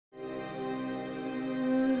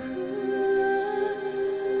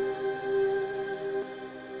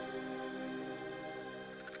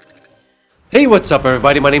Hey, what's up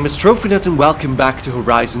everybody, my name is TrophyNut and welcome back to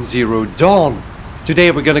Horizon Zero Dawn.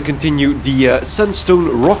 Today we're gonna continue the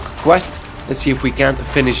Sunstone Rock quest. Let's see if we can't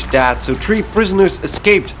finish that. So 3 prisoners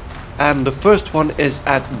escaped and the first one is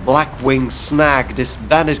at Blackwing Snag, this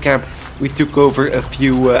bandit camp we took over a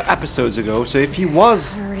few episodes ago. So if he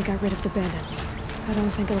was... I already got rid of the bandits. I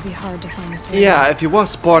don't think it'll be hard to find this way. Yeah, if he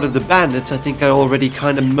was part of the bandits, I think I already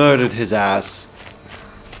kind of murdered his ass.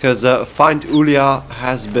 Because Find Ulia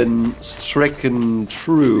has been stricken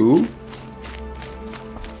true.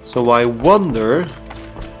 So I wonder...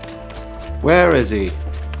 Where is he?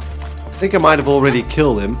 I think I might have already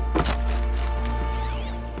killed him.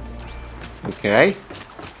 Okay.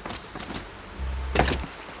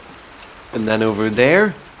 And then over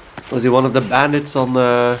there... Was he one of the bandits on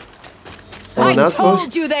the... I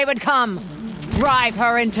told you they would come! Drive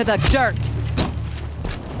her into the dirt!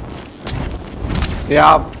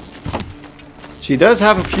 Yeah. She does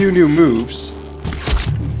have a few new moves.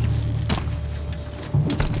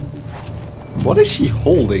 What is she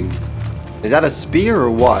holding? Is that a spear or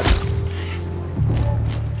what?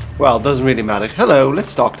 Well, it doesn't really matter. Hello,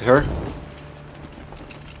 let's talk to her.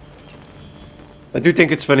 I do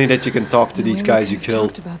think it's funny that you can talk to these guys you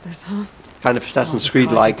killed. About this, huh? Kind of Assassin's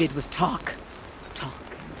Creed-like. All you did was talk. Talk,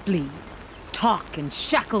 bleed, talk and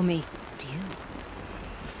shackle me. You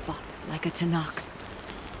fought like a Tanakh.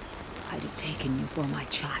 I'd have taken you for my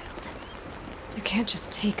child. You can't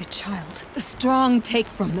just take a child. The strong take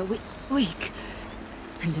from the weak.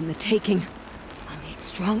 And in the taking, I'm made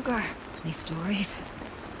stronger. These stories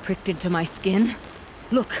pricked into my skin.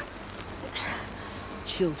 Look.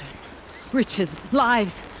 Children, riches,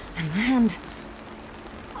 lives, and land.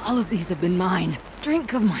 All of these have been mine.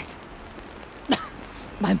 Drink of my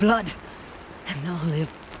blood, and they'll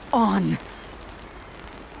live on.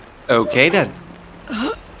 Okay then.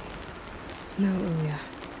 No, Ulia.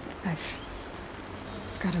 I've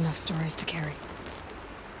got enough stories to carry.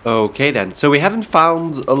 Okay then. So we haven't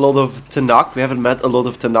found a lot of Tanakh. We haven't met a lot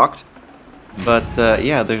of Tanakh. But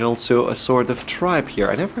yeah, there's also a sort of tribe here.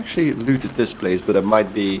 I never actually looted this place, but it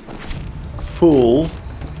might be full.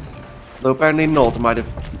 Though apparently not. I might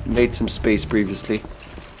have made some space previously.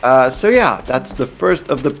 So yeah, that's the first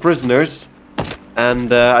of the prisoners.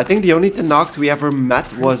 And I think the only Tanakh we ever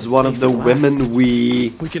met was one of the women we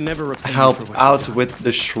can never helped out with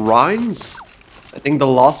the shrines. I think the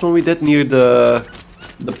last one we did near the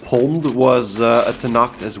pond was a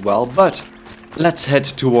Tanakh as well. But let's head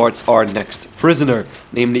towards our next prisoner,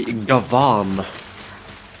 namely Gavan.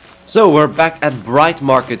 So we're back at Bright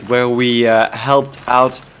Market where we helped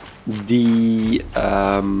out the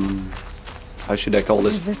how should I call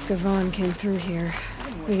this? If this Gavan came through here,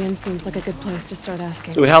 the inn seems like a good place to start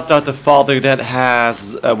asking. So we helped out the father that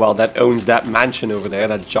has, well, that owns that mansion over there,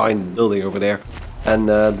 that giant building over there. And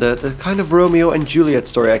the kind of Romeo and Juliet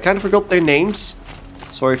story. I kind of forgot their names.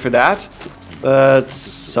 Sorry for that. But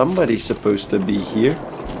somebody's supposed to be here.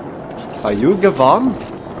 Are you Gavan?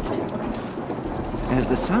 As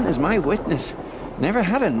the sun is my witness, never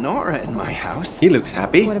had a Nora in my house. He looks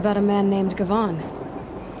happy. What about a man named Gavan?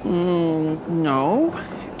 No.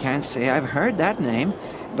 Can't say I've heard that name.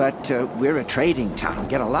 But we're a trading town.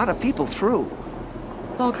 Get a lot of people through.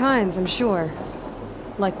 All kinds, I'm sure.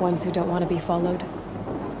 Like ones who don't want to be followed.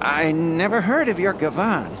 I never heard of your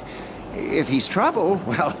Gavan. If he's trouble,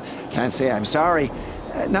 well, can't say I'm sorry.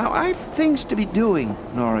 Now, I've things to be doing,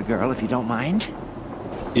 Nora girl, if you don't mind.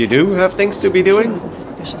 You do have things to be He doing? wasn't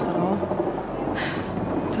suspicious at all.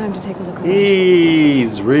 Time to take a look around.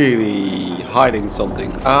 He's really hiding something.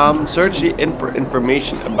 Search the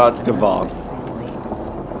information about Gavan.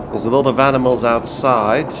 There's a lot of animals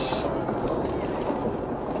outside.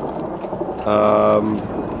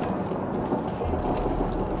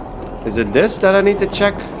 Is it this that I need to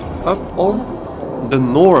check up on? The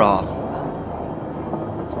Nora.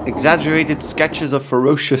 Exaggerated sketches of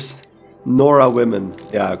ferocious Nora women.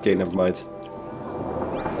 Yeah, okay, never mind.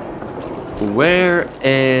 Where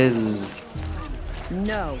is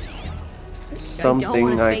No.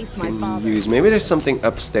 something I can use? Maybe there's something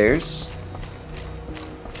upstairs.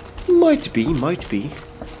 Might be, might be.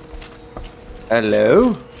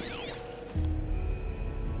 Hello?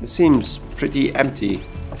 It seems pretty empty.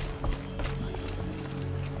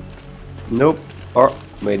 Nope. Or,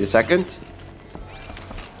 wait a second.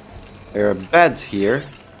 There are beds here.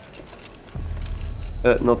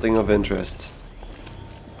 But nothing of interest.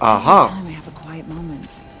 Aha! Every time I have a quiet moment,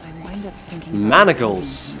 I wind up thinking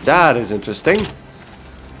Manacles. That is interesting.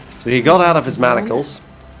 So he got out of his manacles.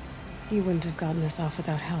 You wouldn't have gotten this off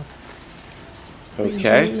without help. But you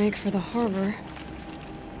Okay. didn't make for the harbor.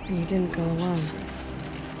 And you didn't go alone.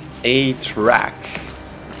 A track.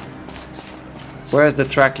 Where's the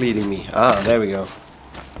track leading me? Ah, there we go.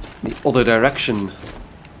 The other direction.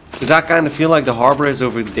 Does that kind of feel like the harbor is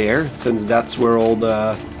over there, since that's where all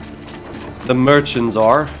the merchants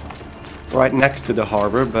are, right next to the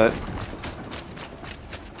harbor, but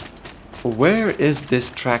where is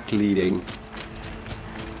this track leading?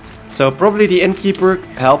 So probably the innkeeper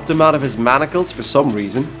helped him out of his manacles for some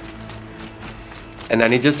reason, and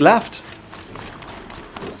then he just left.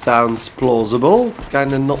 Sounds plausible.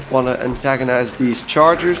 Kinda not want to antagonize these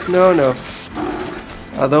chargers. No, no.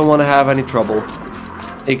 I don't want to have any trouble.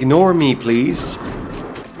 Ignore me, please.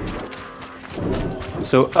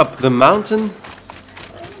 So up the mountain.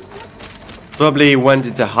 Probably went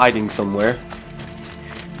into hiding somewhere.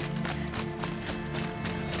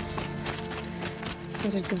 So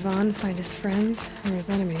did Gavan find his friends or his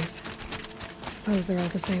enemies? Suppose they're all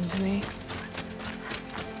the same to me.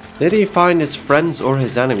 Did he find his friends or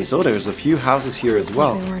his enemies? Oh, there's a few houses here as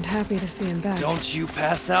well. They weren't happy to see him back. Don't you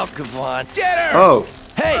pass out, Gavan. Get her! Oh,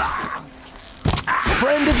 Hey!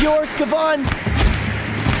 Friend of yours, Gavan?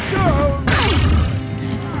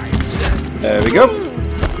 there we go.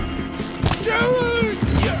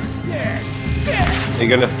 You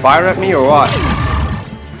gonna fire at me or what?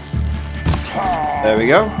 There we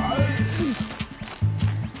go.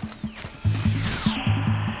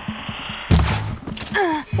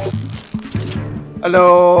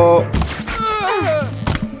 Hello.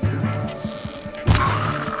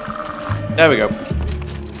 There we go.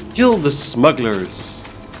 Kill the smugglers.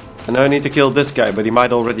 And now I need to kill this guy, but he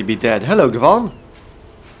might already be dead. Hello, Gavan.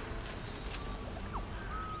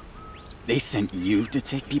 They sent you to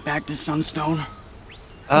take me back to Sunstone?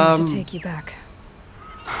 I need to take you back.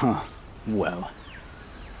 Huh. Well,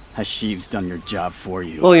 Hashiv's done your job for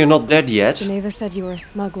you. Well, you're not dead yet. Geneva said you were a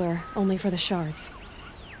smuggler, only for the shards.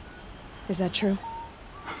 Is that true?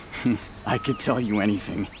 I could tell you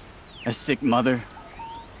anything. A sick mother,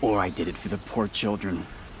 or I did it for the poor children.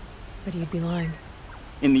 But you'd be lying.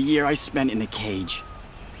 In the year I spent in the cage,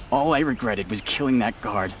 all I regretted was killing that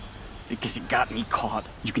guard, because it got me caught.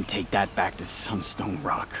 You can take that back to Sunstone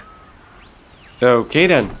Rock. Okay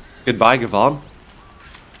then. Goodbye, Gavan.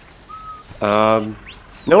 You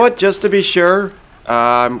know what? Just to be sure,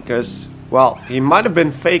 because, well, he might have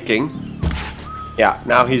been faking. Yeah,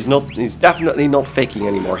 now he's definitely not faking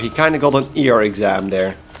anymore. He kind of got an ear exam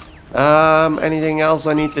there. Anything else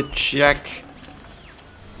I need to check?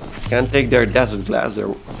 Can't take their desert glass.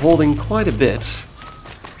 They're holding quite a bit.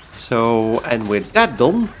 So, and with that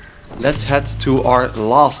done, let's head to our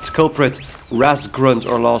last culprit, Razgrunt,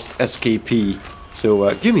 our last escapee.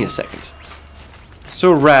 So, give me a second.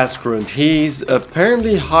 So, Razgrunt, he's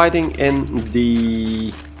apparently hiding in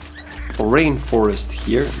the rainforest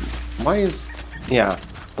here. Why is... Yeah,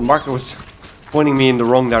 the marker was pointing me in the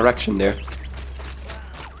wrong direction there.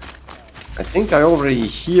 I think I already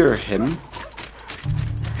hear him.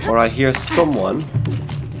 Or I hear someone.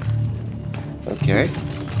 Okay.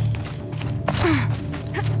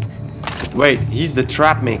 Wait, he's the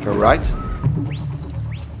trap maker, right? So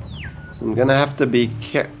I'm gonna have to be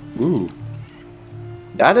Ooh.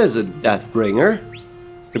 That is a Deathbringer.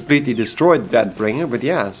 Completely destroyed Deathbringer, but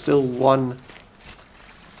yeah, still one.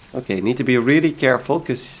 Okay, need to be really careful,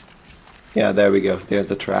 because... Yeah, there we go. There's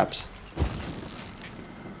the traps.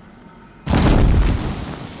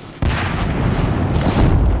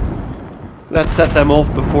 Let's set them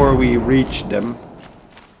off before we reach them.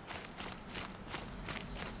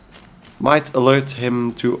 Might alert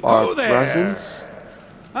him to our presence.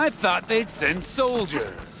 I thought they'd send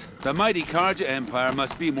soldiers. The mighty Karja Empire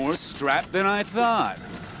must be more strapped than I thought.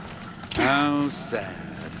 How sad.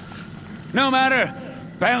 No matter.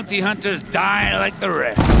 Bounty hunters die like the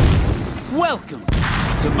rest. Welcome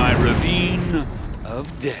to my ravine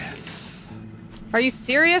of death. Are you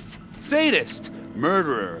serious? Sadist,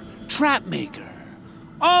 murderer, trap maker.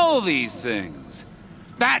 All these things.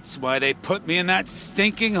 That's why they put me in that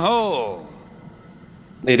stinking hole.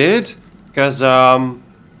 They did? Because, while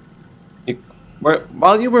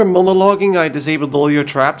you were monologuing, I disabled all your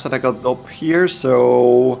traps that I got up here,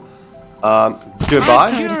 so...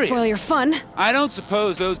 goodbye. Sorry to spoil your fun. I don't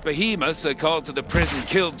suppose those behemoths I called to the prison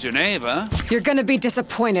killed Geneva. You're gonna be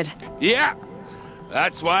disappointed. Yeah,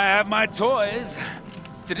 that's why I have my toys.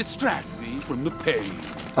 To distract me from the pain.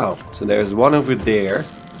 Oh, so there's one over there.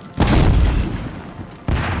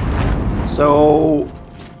 So...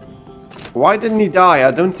 Why didn't he die?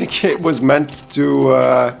 I don't think it was meant to,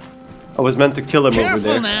 I was meant to kill him over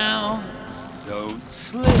there. Careful now. Don't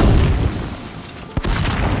slip.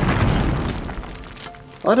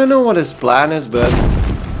 I don't know what his plan is, but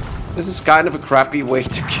this is kind of a crappy way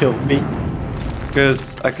to kill me.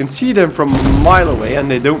 Because I can see them from a mile away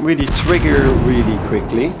and they don't really trigger really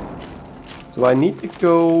quickly. So I need to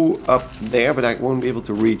go up there, but I won't be able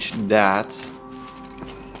to reach that.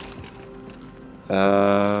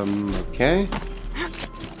 Okay.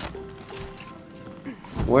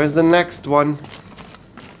 Where's the next one?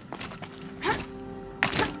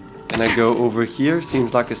 Can I go over here?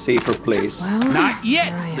 Seems like a safer place. Well, Not yet,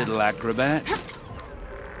 here I am. little acrobat.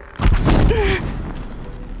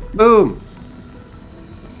 Boom!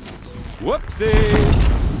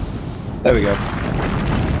 Whoopsie! There we go.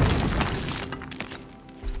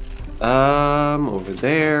 Over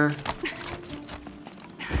there.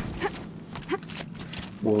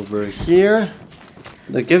 Over here.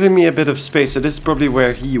 They're giving me a bit of space, so this is probably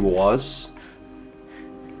where he was.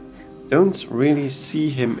 Don't really see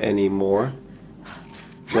him anymore.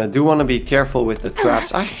 And I do want to be careful with the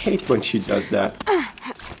traps. I hate when she does that.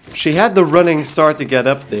 She had the running start to get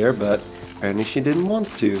up there, but apparently she didn't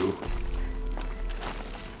want to.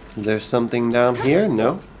 There's something down here?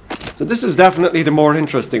 No. So this is definitely the more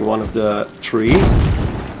interesting one of the three.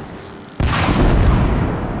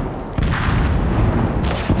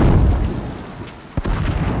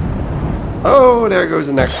 Oh, there goes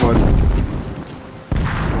the next one.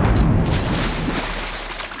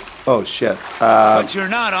 Oh shit. But you're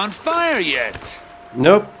not on fire yet.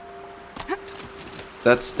 Nope.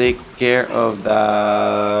 Let's take care of the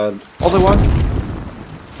other one.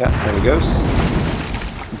 Yeah, there he goes.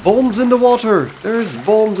 Bombs in the water! There's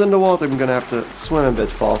bombs in the water. I'm gonna have to swim a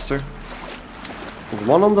bit faster. There's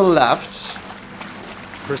one on the left.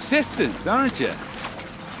 Persistent, aren't you?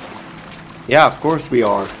 Yeah, of course we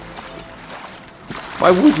are. Why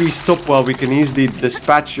would we stop while we can easily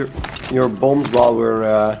dispatch your bombs while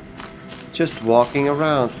we're just walking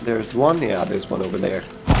around? There's one. Yeah, there's one over there.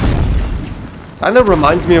 Kind of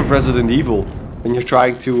reminds me of Resident Evil when you're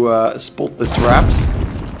trying to spot the traps.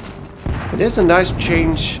 It is a nice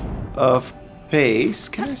change of pace.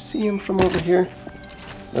 Can I see him from over here?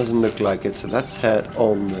 Doesn't look like it, so let's head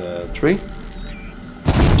on the tree.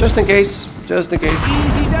 Just in case, just in case.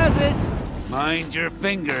 Easy does it. Mind your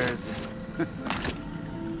fingers.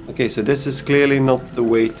 Okay, so this is clearly not the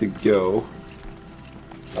way to go.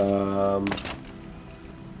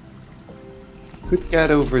 Could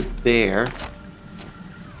get over there.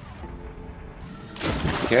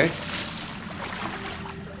 Okay.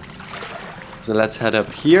 So let's head up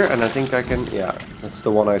here, and I think I can... Yeah, that's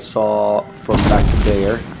the one I saw from back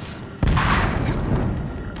there.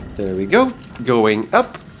 There we go. Going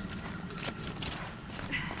up.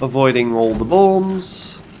 Avoiding all the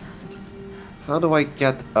bombs. How do I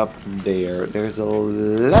get up there? There's a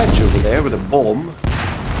ledge over there with a bomb.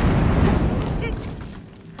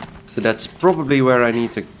 So that's probably where I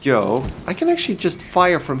need to go. I can actually just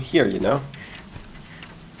fire from here, you know.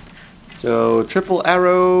 So, triple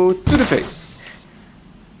arrow to the face.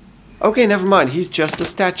 Okay, never mind. He's just a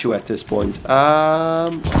statue at this point.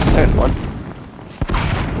 There's one.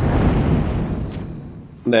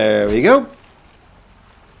 There we go.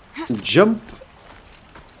 Jump.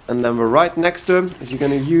 And then we're right next to him. Is he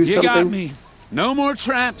gonna use You something? got me. No more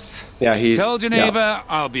traps. Yeah, he's... Tell Geneva yeah.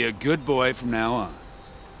 I'll be a good boy from now on.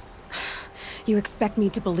 You expect me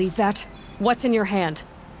to believe that? What's in your hand?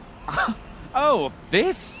 Oh,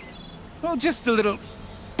 this? Well, just a little...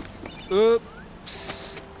 Oops.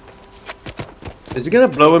 Is he gonna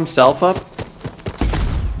blow himself up?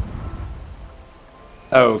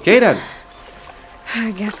 Okay then.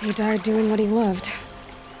 I guess he died doing what he loved.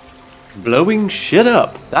 Blowing shit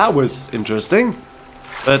up. That was interesting.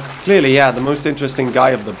 But clearly, yeah, the most interesting guy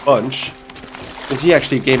of the bunch is he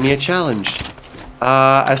actually gave me a challenge.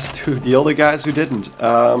 As to the other guys who didn't.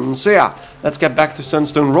 So yeah, let's get back to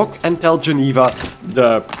Sunstone Rock and tell Geneva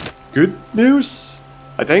the good news,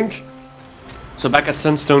 I think. So back at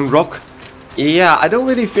Sunstone Rock. Yeah, I don't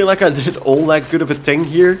really feel like I did all that good of a thing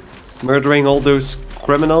here. Murdering all those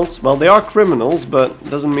criminals. Well, they are criminals, but it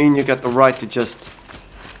doesn't mean you get the right to just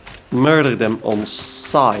murder them on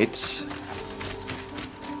sight.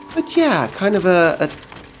 But yeah, kind of a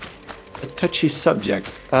touchy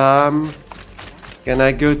subject. Can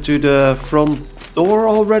I go to the front door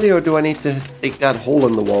already, or do I need to take that hole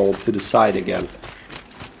in the wall to the side again?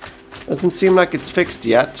 Doesn't seem like it's fixed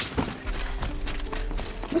yet.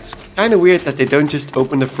 It's kind of weird that they don't just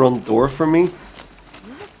open the front door for me.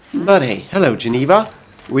 But hey, hello Geneva.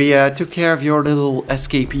 We took care of your little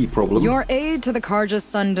escapee problem. Your aid to the Carja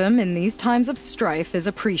Sundom in these times of strife is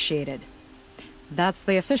appreciated. That's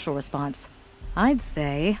the official response. I'd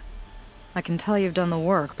say... I can tell you've done the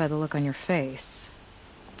work by the look on your face.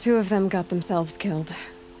 2 of them got themselves killed.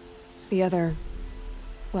 The other...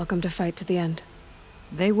 welcome to fight to the end.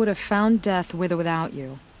 They would have found death with or without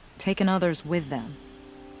you, taken others with them.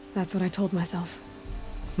 That's what I told myself.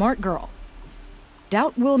 Smart girl.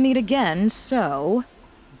 Doubt we'll meet again, so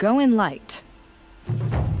go in light.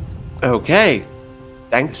 Okay.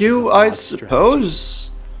 Thank you, I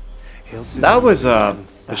suppose. That was a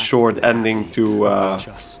short ending to a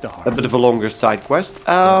bit of a longer side quest.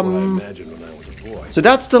 So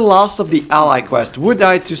that's the last of the ally quest. Would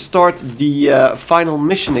I to start the final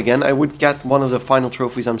mission again, I would get one of the final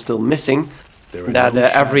trophies I'm still missing. That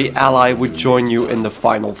every ally would join you in the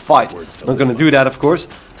final fight. I'm not gonna do that, of course,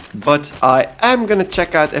 but I am gonna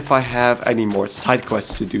check out if I have any more side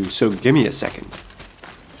quests to do, so give me a second.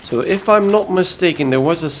 So if I'm not mistaken, there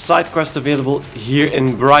was a side quest available here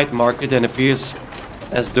in Bright Market, and it appears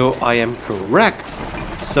as though I am correct.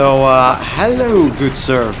 So, hello, good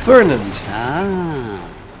sir, Fernand. Ah,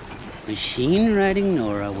 machine riding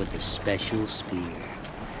Nora with a special spear.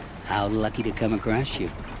 How lucky to come across you.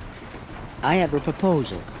 I have a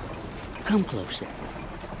proposal. Come closer.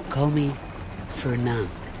 Call me Fernand.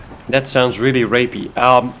 That sounds really rapey.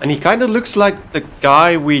 And he kind of looks like the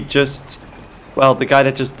guy we just... Well, the guy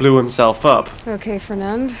that just blew himself up. Okay,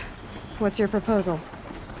 Fernand. What's your proposal?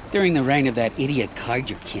 During the reign of that idiot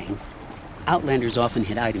Carja King, Outlanders often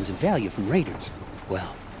hid items of value from raiders.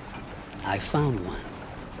 Well, I found one.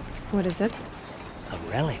 What is it? A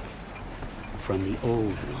relic from the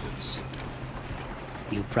old ones.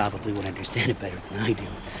 You probably would understand it better than I do.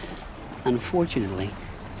 Unfortunately,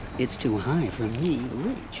 it's too high for me to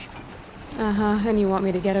reach. Uh-huh, and you want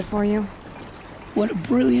me to get it for you? What a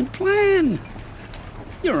brilliant plan!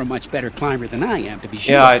 You're a much better climber than I am, to be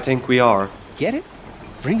sure. Yeah, I think we are. Get it?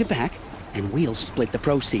 Bring it back, and we'll split the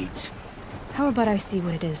proceeds. How about I see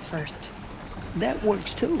what it is first? That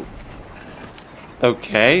works too.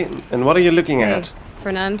 Okay, and what are you looking Hey, at?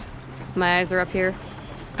 Fernand, my eyes are up here.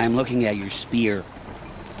 I'm looking at your spear.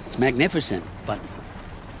 It's magnificent, but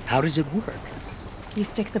how does it work? You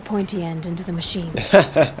stick the pointy end into the machine.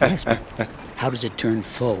 Yes, but how does it turn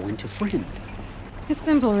foe into friend? It's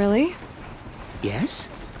simple, really. Yes?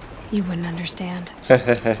 You wouldn't understand.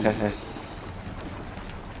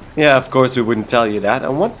 Yeah, of course we wouldn't tell you that.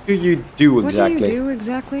 And what do you do exactly? What do you do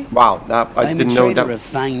exactly? Wow, that, I I'm didn't a know trader that of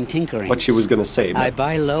fine tinkering. what she was gonna say. I But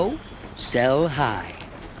buy low, sell high.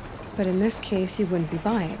 But in this case, you wouldn't be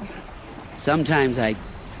buying. Sometimes I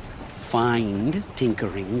find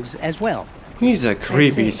tinkerings as well. he's a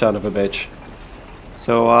creepy see. son of a bitch.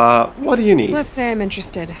 So, what do you need? Let's say I'm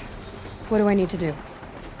interested. What do I need to do?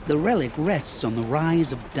 The relic rests on the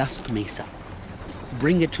rise of Dusk Mesa.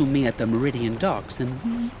 Bring it to me at the Meridian Docks,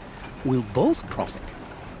 and we'll both profit.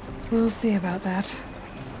 We'll see about that.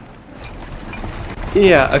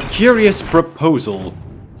 Yeah, a curious proposal.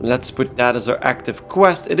 Let's put that as our active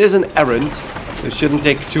quest. It is an errand, so it shouldn't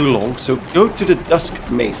take too long. So go to the Dusk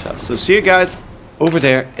Mesa. So see you guys over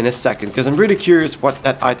there in a second, because I'm really curious what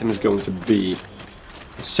that item is going to be.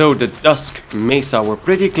 So the Dusk Mesa, we're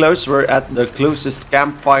pretty close. We're at the closest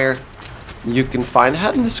campfire you can find. I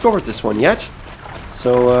haven't discovered this one yet.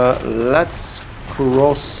 So let's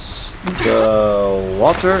cross the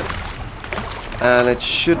water. And it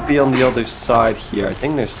should be on the other side here. I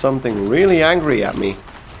think there's something really angry at me.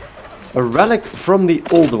 A relic from the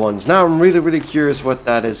old ones. Now I'm really curious what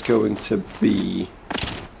that is going to be.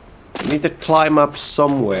 I need to climb up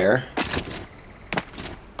somewhere.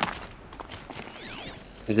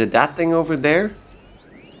 Is it that thing over there?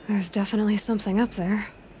 There's definitely something up there.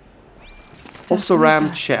 Also Dusk ram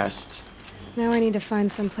Mesa. chest. Now I need to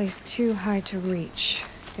find someplace too high to reach,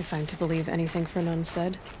 if I'm to believe anything Fernand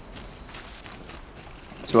said.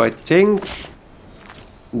 So I think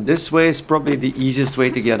this way is probably the easiest way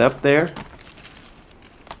to get up there.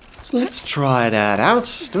 So let's try that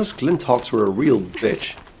out. Those glint hawks were a real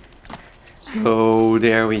bitch. So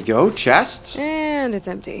there we go. Chest. And it's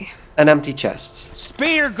empty. An empty chest.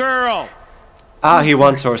 Spear girl! Ah, he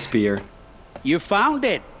wants our spear. You found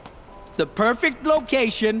it. The perfect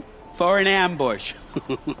location for an ambush.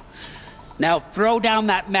 Now throw down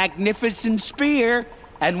that magnificent spear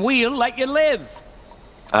and we'll let you live.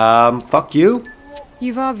 Fuck you.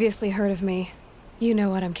 You've obviously heard of me. You know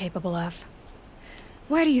what I'm capable of.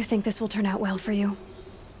 Why do you think this will turn out well for you?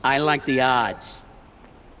 I like the odds.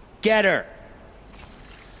 Get her.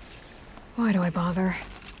 Why do I bother?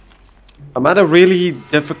 I'm at a really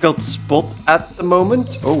difficult spot at the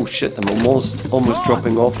moment. Oh shit, I'm almost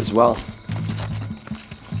dropping off as well.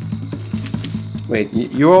 Wait,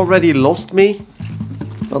 you already lost me?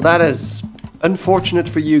 Well, that is unfortunate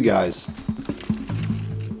for you guys.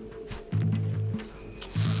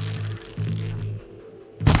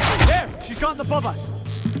 There! She's gotten above us!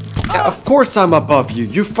 Yeah, of course I'm above you,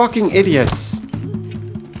 you fucking idiots.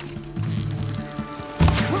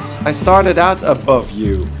 I started out above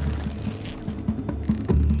you.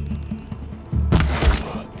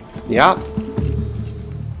 Yeah.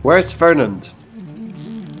 Where's Fernand?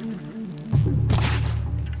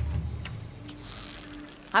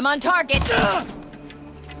 I'm on target.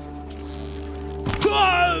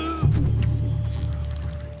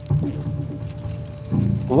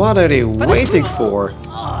 What are they waiting for?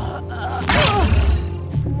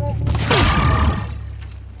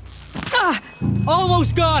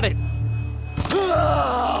 Almost got it!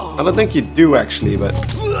 I don't think you do actually, but...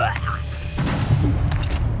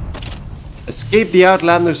 Escape the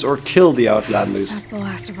Outlanders or kill the Outlanders. That's the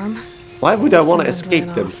last of them. Why would I want to Fernand escape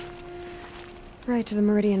ran them? off. Right to the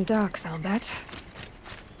Meridian docks, I'll bet.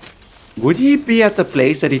 Would he be at the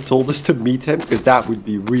place that he told us to meet him? Because that would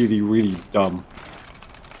be really, really dumb.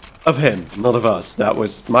 Of him, not of us. That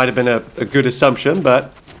might have been a good assumption,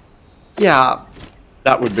 but... Yeah,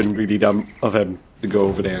 that would have been really dumb of him to go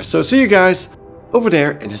over there. So see you guys over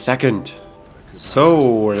there in a second.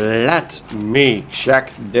 So let me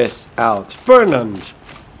check this out. Fernand,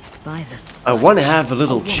 I want to have a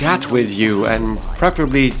little chat with you and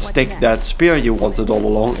preferably stick that spear you wanted all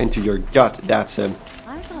along into your gut. That's him.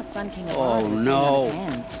 I thought Sun King of Oh, Oz was in no. his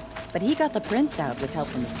hands, but he got the prince out with help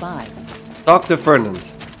from spies. Talk to Fernand.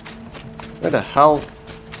 Where the hell?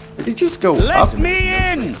 Did he just go up? Let me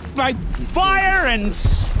in! By fire and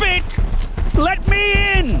spit! Let me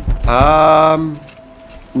in!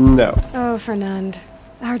 No. Oh, Fernand.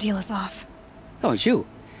 Our deal is off. Oh, it's you.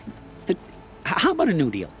 How about a new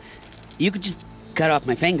deal? You could just cut off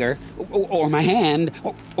my finger, or my hand,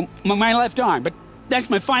 or my left arm, but that's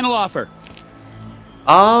my final offer.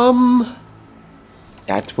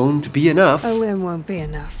 That won't be enough. A limb won't be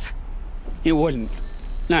enough. You wouldn't.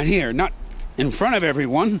 Not here, not in front of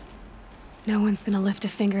everyone. No one's gonna lift a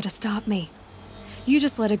finger to stop me. You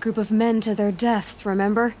just led a group of men to their deaths,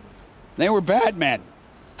 remember? They were bad men.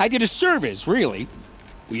 I did a service, really.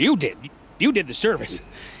 You did. You did the service.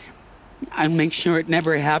 I'll make sure it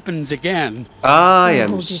never happens again. I I'll am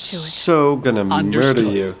hold you to it. so gonna Understood.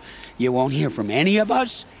 murder you. You won't hear from any of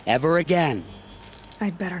us ever again.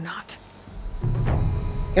 I'd better not.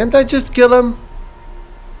 Can't I just kill him?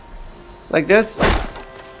 Like this?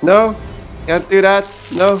 No? Can't do that?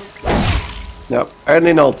 No? No,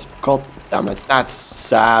 apparently not. God damn it, that's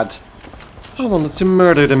sad. I wanted to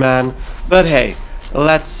murder the man. But hey,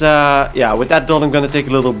 let's, yeah, with that build I'm gonna take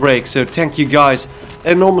a little break. So thank you guys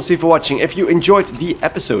enormously for watching. If you enjoyed the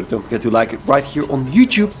episode, don't forget to like it right here on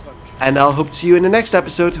YouTube. And I'll hope to see you in the next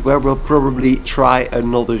episode, where we'll probably try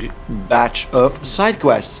another batch of side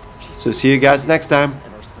quests. So see you guys next time.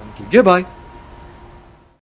 Goodbye.